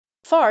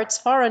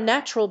Farts are a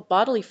natural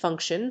bodily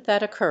function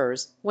that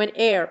occurs when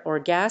air or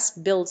gas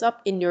builds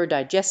up in your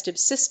digestive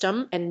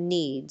system and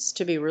needs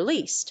to be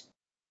released.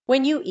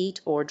 When you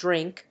eat or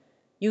drink,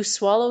 you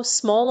swallow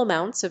small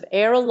amounts of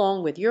air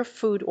along with your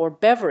food or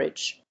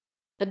beverage.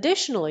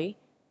 Additionally,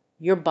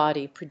 your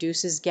body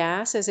produces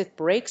gas as it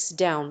breaks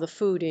down the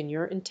food in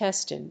your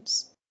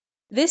intestines.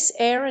 This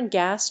air and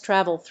gas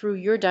travel through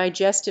your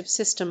digestive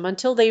system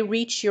until they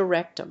reach your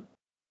rectum.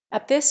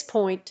 At this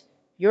point,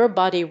 your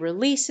body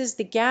releases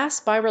the gas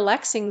by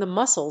relaxing the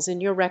muscles in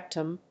your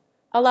rectum,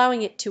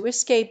 allowing it to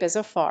escape as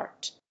a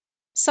fart.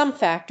 Some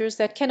factors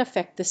that can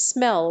affect the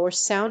smell or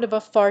sound of a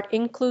fart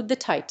include the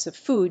types of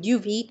food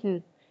you've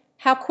eaten,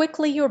 how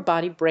quickly your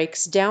body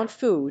breaks down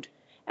food,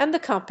 and the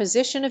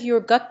composition of your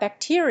gut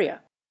bacteria.